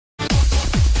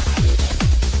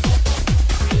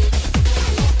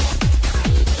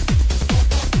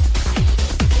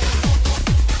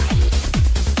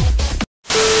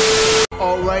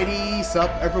What's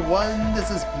up, everyone?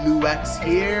 This is BlueX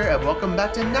here, and welcome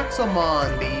back to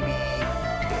Nexomon, baby.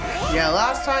 Yeah,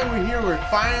 last time we were here, we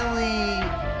finally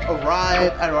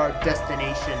arrived at our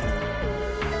destination.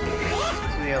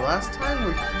 So yeah, last time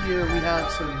we're here, we have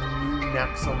some new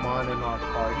Nexomon in our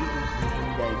party,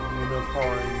 including the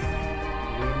unicorn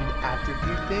wind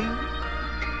attribute thing.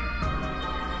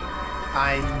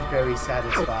 I'm very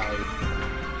satisfied.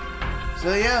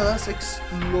 So yeah, let's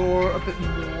explore a bit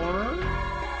more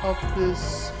of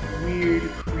this weird,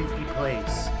 creepy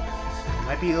place.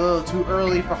 Might be a little too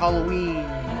early for Halloween,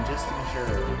 just to be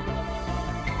sure.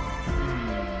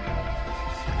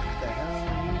 What the hell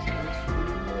are you supposed to do?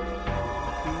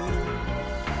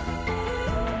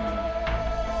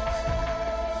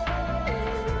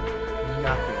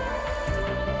 Nothing.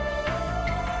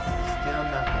 Still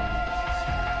nothing.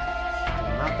 Still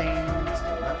nothing.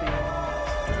 Still nothing.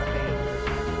 Still nothing.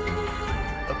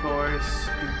 Of course.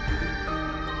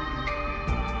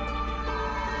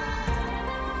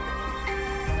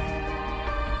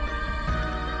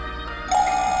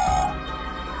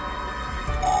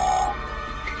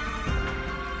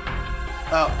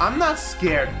 Oh, I'm not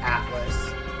scared, Atlas.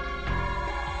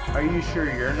 Are you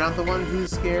sure you're not the one who's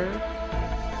scared?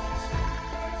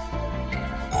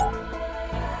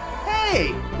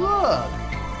 Hey, look!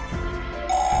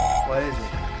 What is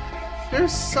it?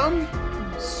 There's some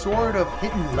sort of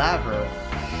hidden lever.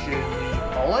 Should we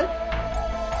pull it?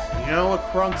 You know what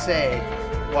Crunk said?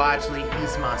 Well, actually,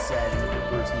 Isma said in the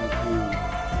first new clue.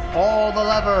 Pull the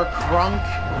lever, Crunk!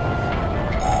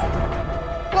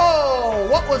 Whoa!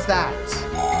 What was that?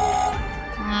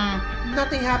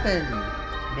 Nothing happened.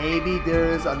 Maybe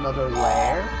there's another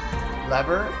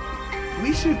lever?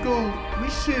 We should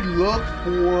look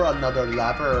for another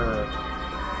lever.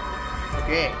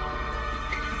 Okay.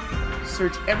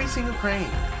 Search every single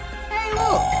crane. Hey,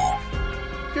 look!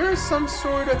 There's some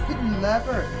sort of hidden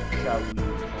lever. Shall we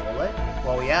pull it?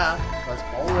 Well, yeah. Let's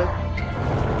pull it.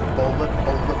 Pull it,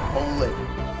 pull it, pull it.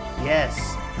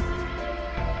 Yes.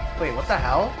 Wait, what the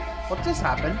hell? What just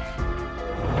happened?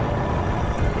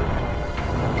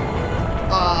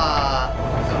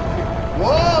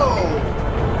 Whoa!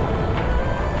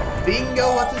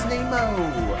 Bingo, what's his name?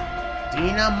 Oh,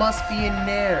 Dina must be in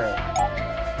there.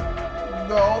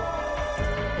 Nope.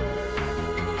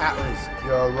 Atlas,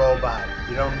 you're a robot.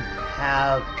 You don't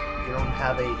have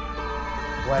a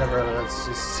whatever. Let's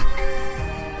just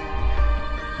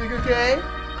think. Okay.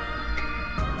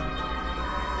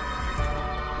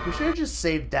 We should have just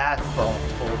saved that for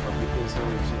October because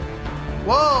holy shit.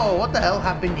 Whoa! What the hell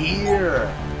happened here?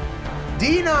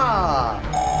 Dina!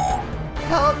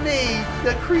 Help me!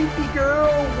 The creepy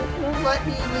girl won't let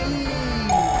me leave!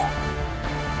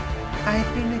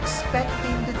 I've been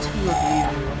expecting the two of you.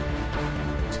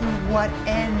 To what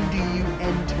end do you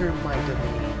enter my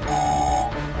domain?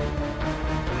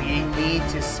 We need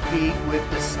to speak with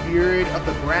the spirit of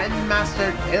the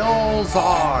Grandmaster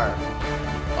Ilzar!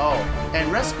 Oh,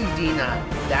 and rescue Dina,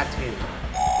 that too.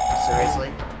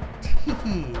 Seriously?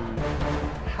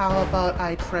 How about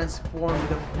I transform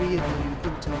the three of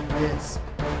you into this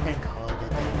and call it a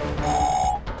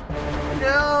day?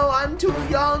 No, I'm too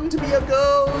young to be a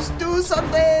ghost. Do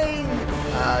something!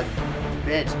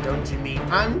 Bitch, don't you mean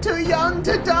I'm too young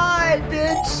to die,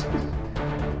 bitch?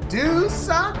 Do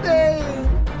something!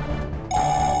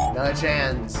 No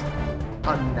chance.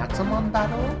 A Nexomon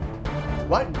battle?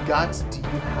 What guts do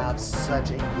you have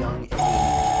such a young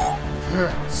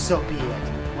age? So be it.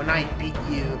 When I beat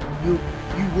you, you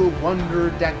will wander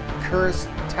that cursed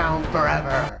town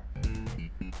forever.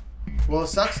 Well, it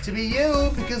sucks to be you,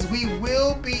 because we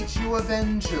will beat you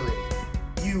eventually.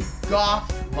 You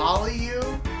goth lolly you?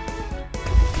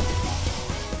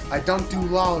 I don't do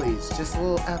lollies, just a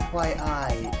little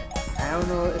FYI. I don't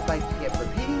know if I keep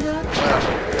repeating that,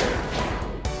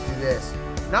 but do this.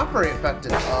 Not very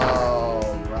effective. Oh,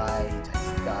 right, I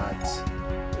forgot.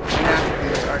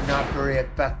 Attributes are not very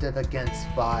effective against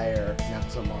fire,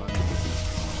 Nexomon.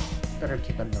 Better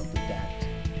keep a note of that.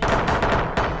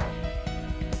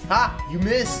 Ha! You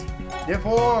missed!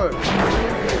 Therefore, you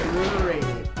will be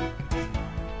obliterated.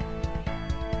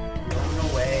 No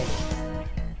way.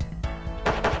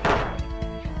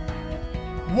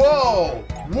 Whoa!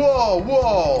 Whoa!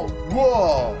 Whoa!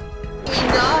 Whoa!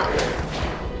 Enough!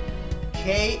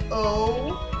 KO?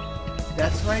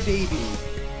 That's my baby.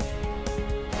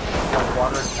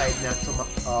 Water type Nexomon.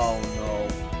 Oh no.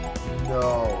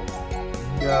 No.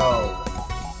 No.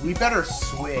 We better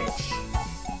switch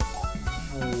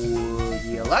for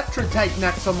the electric type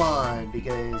Nexomon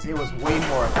because it was way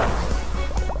more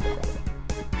effective.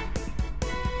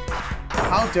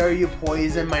 How dare you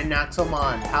poison my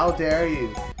Nexomon? How dare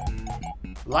you?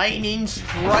 Lightning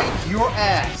strike your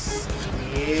ass.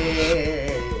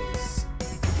 Yes.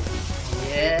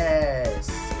 Yes.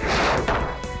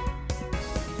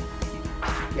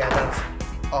 Yeah, that's...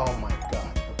 Oh my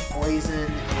god. The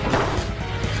poison is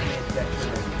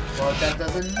detrimental. Well, that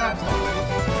doesn't matter.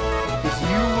 Because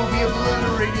you will be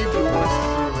obliterated yours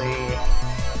truly.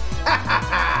 Ha ha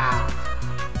ha!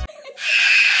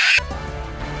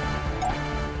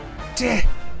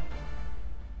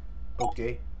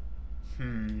 Okay.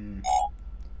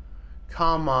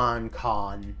 Come on,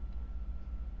 Khan.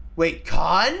 Wait,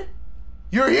 Khan?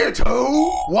 You're here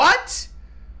too? What?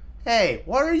 Hey,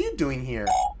 what are you doing here?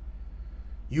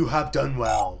 You have done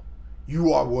well.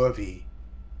 You are worthy.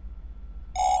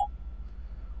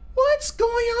 What's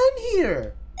going on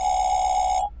here?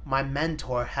 My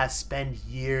mentor has spent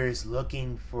years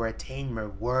looking for a tamer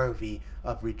worthy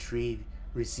of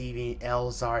receiving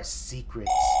Elzar's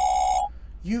secrets.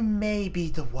 You may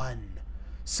be the one.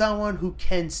 Someone who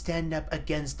can stand up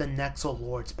against the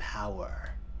Nexolord's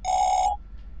power.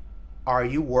 Are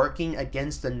you working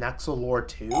against the Nexolord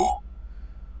too?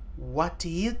 What do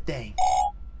you think?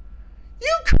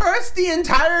 You cursed the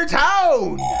entire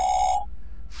town!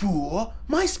 Fool,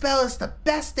 my spell is the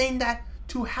best thing that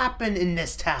to happen in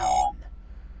this town.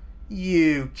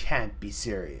 You can't be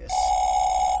serious.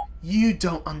 You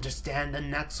don't understand the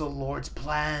Nexolord's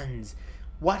plans.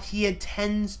 What he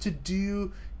intends to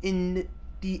do in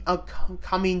the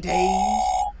upcoming days.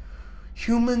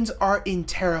 Humans are in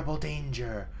terrible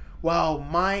danger, while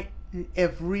my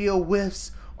real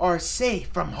whiffs are safe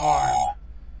from harm.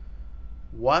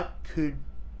 What could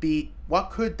the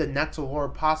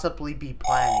Nexolord possibly be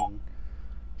planning?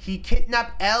 He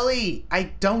kidnapped Ellie.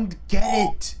 I don't get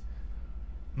it.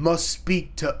 Must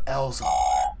speak to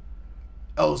Elzar.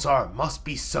 Elzar must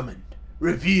be summoned.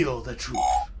 Reveal the truth.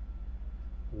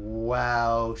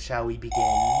 Well, shall we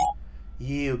begin?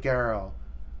 You girl,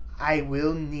 I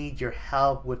will need your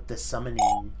help with the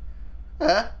summoning.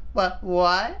 Huh?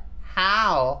 What?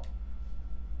 How?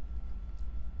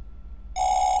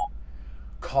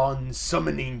 Khan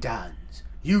summoning dance.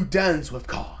 You dance with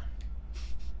Khan.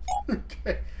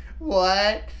 Okay.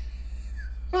 What?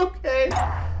 Okay.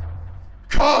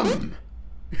 Come!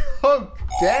 Oh,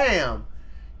 damn.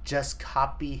 Just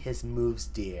copy his moves,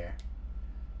 dear.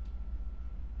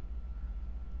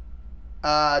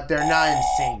 They're not in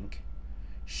sync.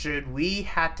 Should we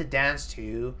have to dance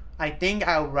too? I think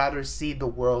I would rather see the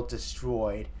world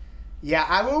destroyed. Yeah,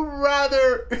 I would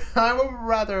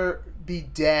rather be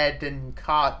dead than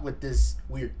caught with this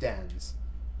weird dance.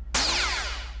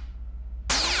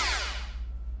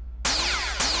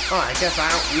 Oh, I guess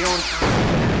we don't have to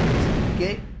dance.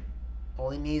 Okay? All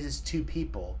he needs is 2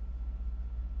 people.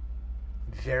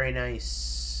 Very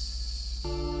nice.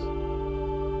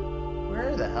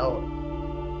 Where the hell?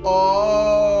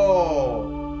 Oh!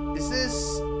 Is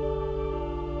this...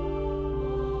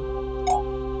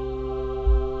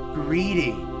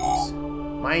 Greetings.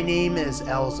 My name is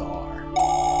Elzar.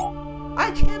 I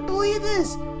can't believe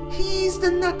this! He's the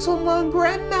Nexomon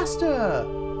Grandmaster!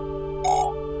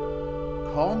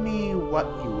 Call me what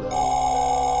you will.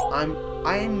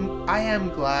 I am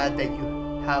glad that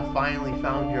you have finally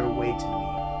found your way to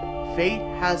me. Fate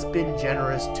has been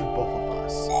generous to both of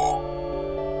us.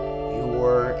 You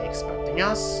were expecting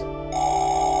us?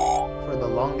 For the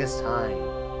longest time,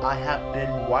 I have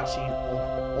been watching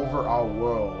over our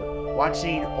world,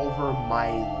 watching over my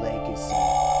legacy.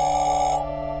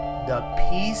 The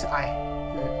peace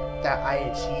that I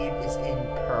achieved is in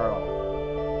peril.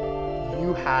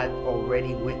 You had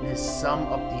already witnessed some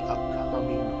of the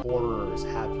upcoming horrors,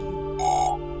 have you?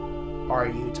 Are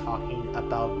you talking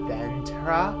about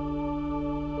Ventra?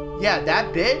 Yeah,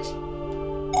 that bitch?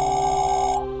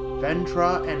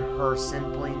 Ventra and her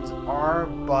siblings are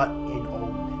but an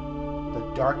omen. The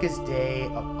darkest day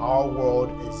of our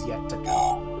world is yet to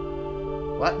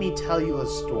come. Let me tell you a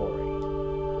story.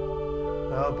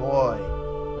 Oh boy.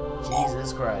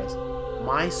 Jesus Christ.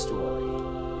 My story.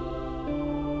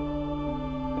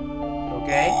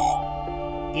 Okay?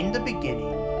 In the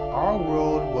beginning, our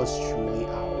world was truly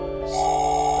ours.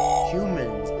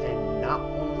 Humans, and not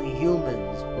only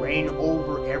humans, reigned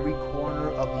over every corner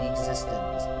of the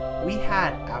existence. We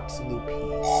had absolute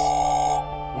peace.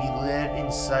 We lived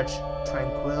in such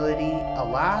tranquility.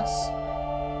 Alas,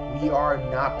 we are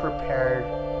not prepared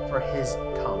for his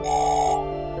coming.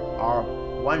 Our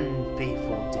one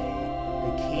fateful day,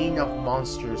 the king of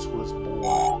monsters was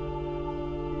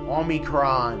born.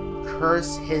 Omicron,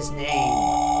 curse his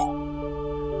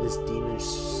name. This demon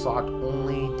sought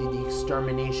only the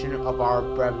extermination of our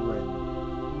brethren.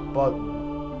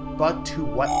 But to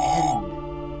what end?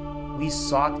 We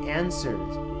sought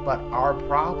answers. but our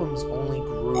problems only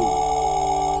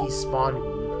grew. He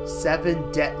spawned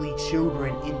 7 deadly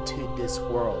children into this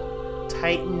world,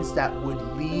 titans that would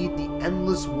lead the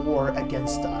endless war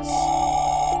against us.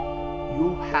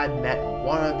 You had met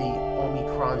one of the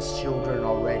Omicron's children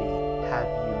already, have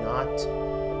you not?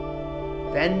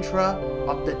 Ventra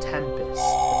of the Tempest.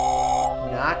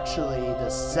 Naturally, the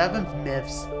 7th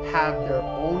myths have their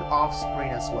own offspring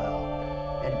as well,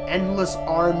 an endless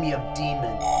army of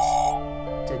demons.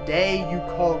 Today you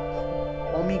call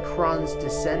Omicron's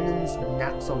descendants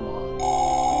Nexomon.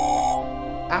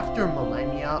 After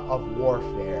millennia of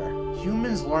warfare,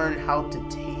 humans learned how to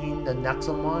tame the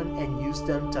Nexomon and use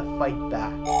them to fight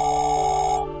back.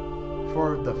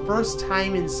 For the first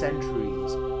time in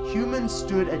centuries, humans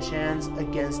stood a chance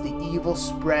against the evil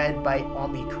spread by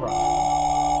Omicron.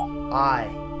 I,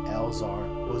 Elzar,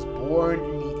 was born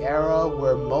in the era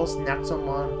where most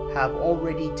Nexomon have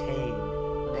already tamed.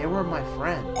 They were my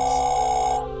friends.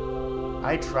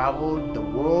 I traveled the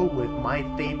world with my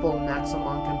faithful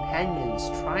Nexomon companions,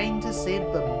 trying to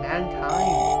save the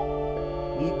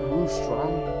mankind. We grew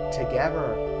strong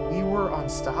together. We were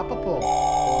unstoppable.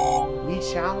 We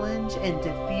challenged and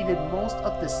defeated most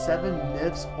of the 7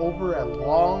 myths over a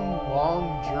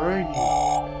long journey.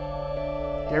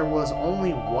 There was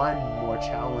only one more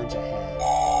challenge ahead.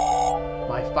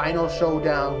 My final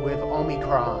showdown with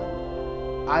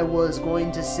Omicron. I was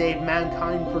going to save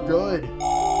mankind for good.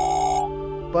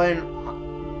 But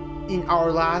in our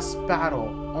last battle,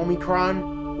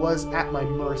 Omicron was at my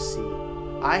mercy.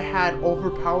 I had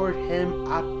overpowered him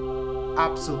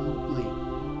absolutely.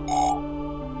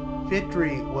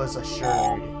 Victory was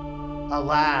assured.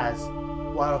 Alas,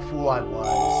 what a fool I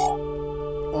was.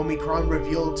 Omicron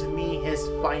revealed to me his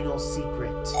final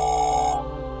secret.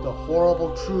 The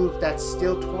horrible truth that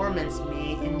still torments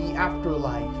me in the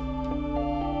afterlife.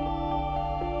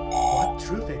 What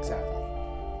truth exactly?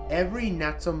 Every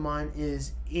Nexomon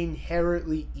is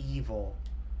inherently evil.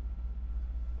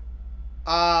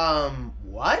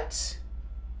 What?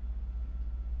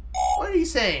 What are you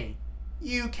saying?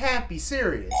 You can't be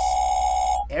serious.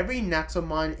 Every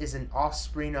Nexomon is an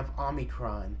offspring of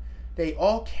Omicron. They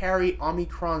all carry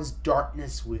Omicron's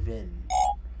darkness within.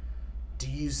 Do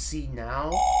you see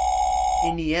now?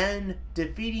 In the end,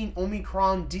 defeating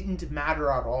Omicron didn't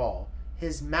matter at all.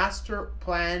 His master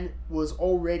plan was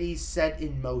already set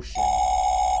in motion.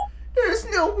 There's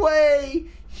no way!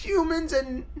 Humans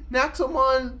and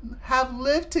Nexomon have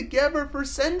lived together for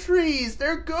centuries.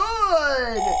 They're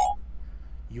good!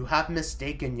 You have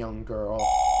mistaken, young girl.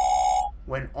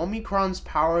 When Omicron's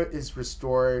power is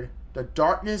restored, the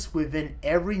darkness within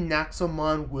every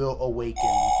Nexomon will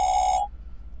awaken.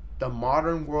 The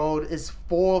modern world is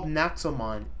full of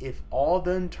Nexomon. If all of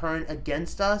them turn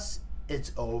against us,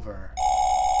 it's over.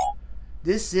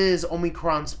 This is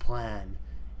Omicron's plan.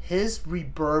 His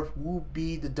rebirth will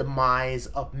be the demise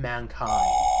of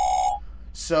mankind.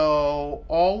 So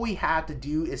all we have to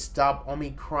do is stop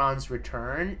Omicron's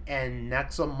return and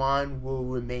Nexomon will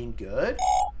remain good?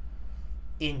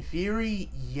 In theory,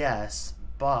 yes,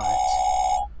 but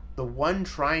the one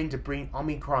trying to bring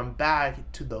Omicron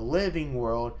back to the living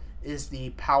world is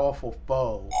the powerful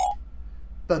foe.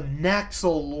 The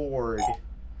Nexolord,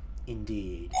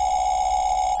 indeed.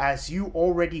 As you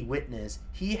already witnessed,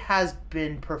 he has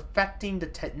been perfecting the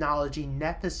technology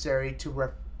necessary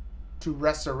to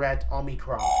resurrect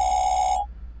Omicron.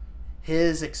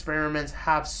 His experiments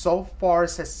have so far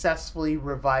successfully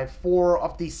revived 4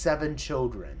 of the 7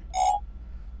 children.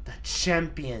 The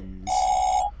champions.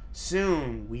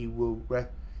 Soon he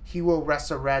will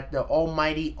resurrect the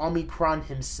almighty Omicron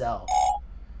himself.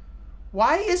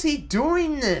 Why is he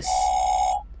doing this?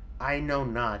 I know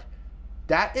not.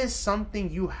 That is something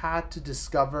you had to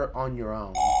discover on your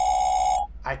own.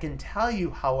 I can tell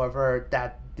you, however,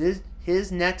 that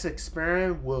his next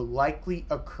experiment will likely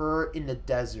occur in the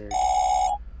desert.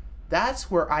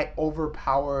 That's where I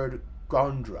overpowered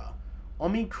Gondra,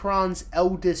 Omicron's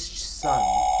eldest son.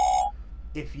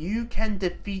 If you can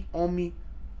defeat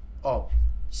Oh,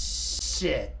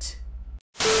 shit.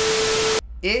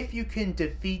 If you can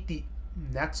defeat the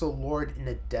Nexolord in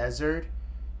the desert,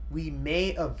 we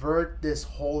may avert this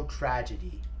whole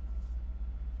tragedy.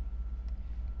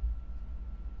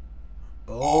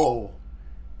 Oh,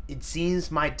 it seems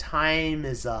my time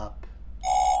is up.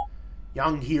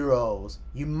 Young heroes,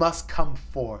 you must come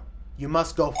forth. You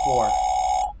must go forth.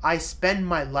 I spend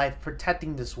my life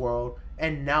protecting this world,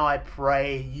 and now I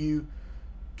pray you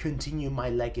continue my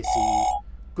legacy.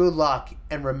 Good luck,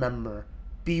 and remember,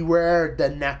 beware the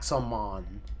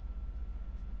Nexomon.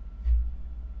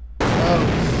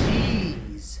 Oh,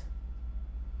 jeez.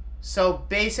 So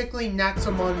basically,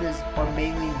 Nexomon are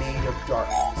mainly made of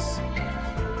darkness.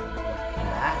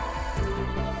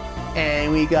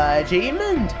 And we got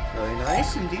achievement. Very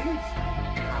nice indeed.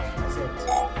 How was it?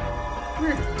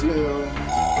 We're doomed.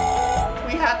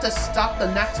 We have to stop the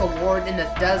Nexomon in the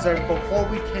desert before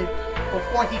he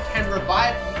can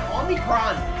revive the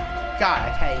Omicron. God,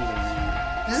 I can't even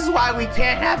read. This is why we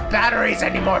can't have batteries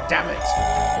anymore, damn it.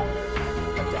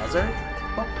 The desert?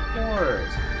 Of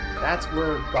course. That's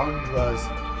where Gondras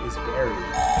is buried.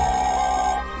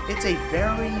 It's a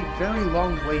very, very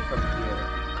long way from here.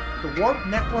 The warp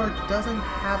network doesn't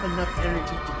have enough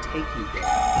energy to take you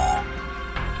there.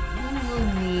 You will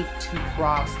need to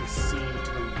cross the sea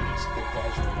to reach the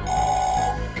desert.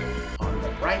 On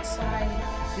the right side,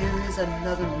 there is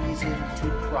another reason to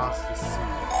cross the sea.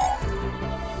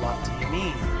 What do you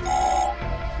mean?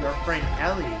 Your friend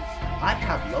Ellie, I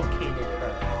have located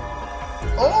her.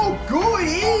 Oh,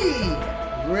 goody!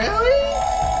 Really?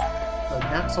 The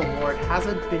Nexomon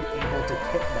hasn't been able to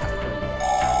kidnap her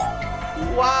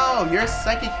yet. Wow, your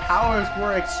psychic powers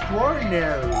were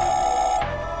extraordinary.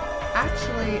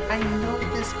 Actually, I know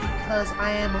this because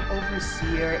I am an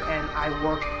overseer and I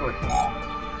work for him.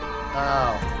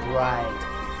 Oh, right.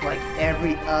 Like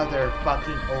every other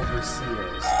fucking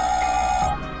overseers.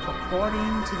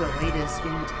 According to the latest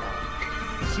intel,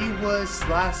 she was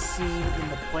last seen in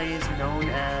the place known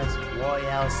as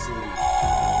Royale City.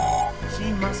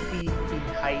 She must be in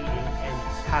hiding and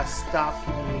has stopped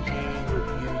communicating with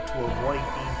you to avoid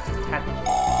being detected.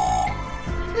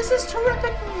 This is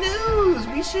terrific news!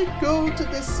 We should go to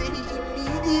the city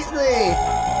immediately!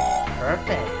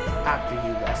 Perfect. After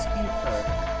you rescue her,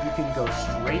 you can go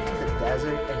straight to the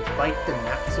desert and fight the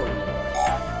Nexomon.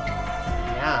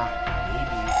 Yeah,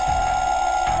 maybe.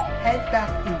 Head back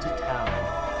into town.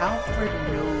 Alfred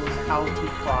knows how to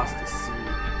cross the sea.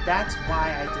 That's why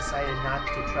I decided not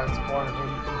to transform him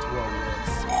into a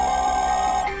wisp.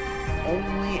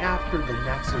 Only after the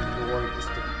Nexomon is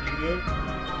defeated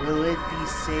will it be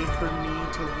safe for me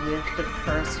to lift the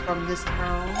curse from this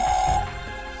town.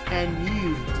 And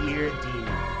you, dear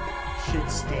demon, should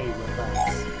stay with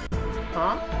us.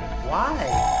 Huh? Why?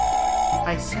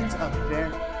 I sense a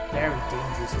very, very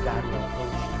dangerous battle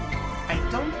approaching. I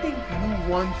don't think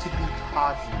you want to be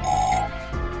caught here.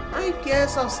 I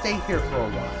guess I'll stay here for a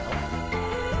while.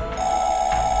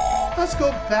 Let's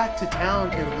go back to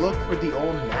town and look for the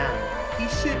old man. He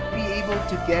should be able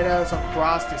to get us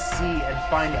across the sea and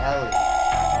find Ellie.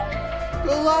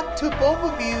 Good luck to both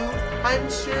of you. I'm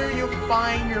sure you'll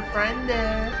find your friend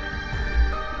there.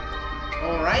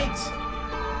 Alright.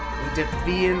 We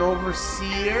defeat an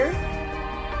overseer.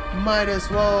 Might as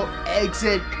well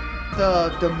exit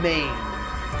the domain.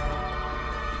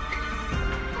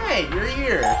 Hey, you're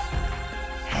here.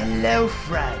 Hello,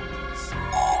 friends.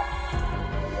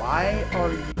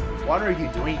 What are you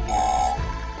doing here?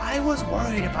 I was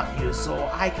worried about you, so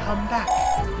I come back.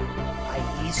 I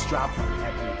eavesdrop on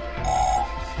everything.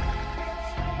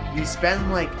 We spent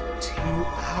like 2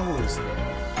 hours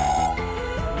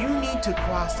there. You need to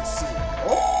cross the sea.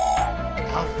 Oh,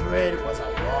 Alfred was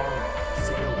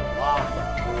sailed long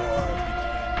before it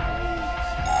became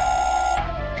waves.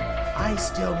 I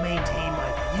still maintain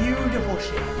my beautiful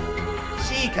ship.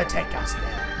 She could take us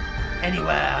there.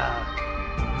 Anywhere.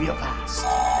 Real fast.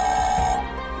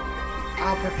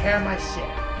 I'll prepare my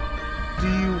ship. Do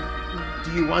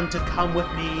you want to come with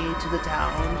me to the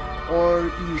town,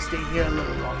 or you stay here a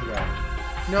little longer?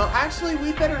 No, actually,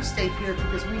 we better stay here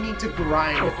because we need to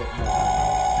grind a bit more.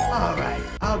 Alright,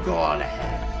 I'll go on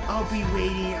ahead. I'll be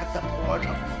waiting at the port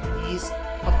of the east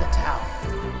of the town.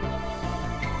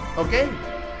 Okay.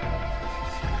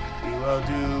 We will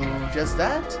do just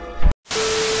that.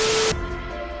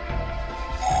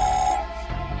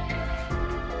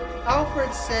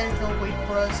 Alfred said he'll wait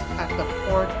for us at the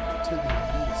port to the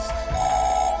east.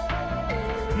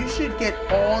 You should get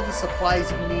all the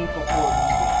supplies you need before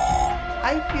leaving.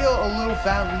 I feel a little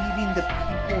bad leaving the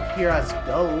people here as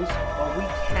ghosts, but we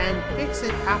can fix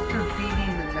it after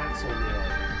beating the Nexomon.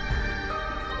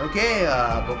 Okay,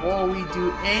 before we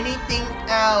do anything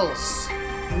else,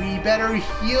 we better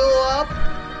heal up,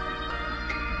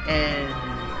 and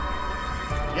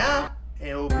yeah,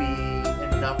 it'll be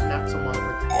enough Nexomon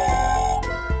for today.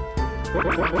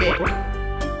 Okay,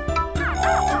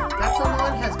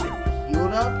 Nexomon has been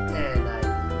healed up, and I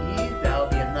believe that'll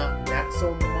be enough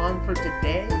Nexomon for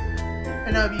today.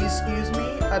 And if you excuse me,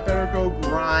 I better go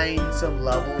grind some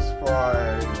levels for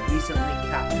our recently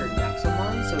captured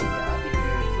Nexomon. So yeah, if you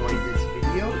enjoyed this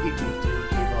video, if you do,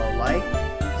 give it a like,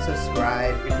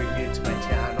 subscribe if you're new to my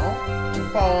channel,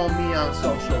 follow me on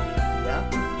social media,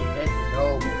 and hit the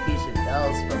notification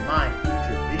bells for my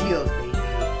future videos. field, baby.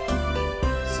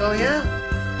 So yeah,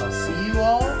 I'll see you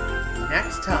all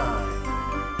next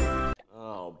time.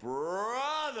 Oh,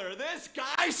 brother, this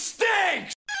guy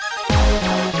stinks!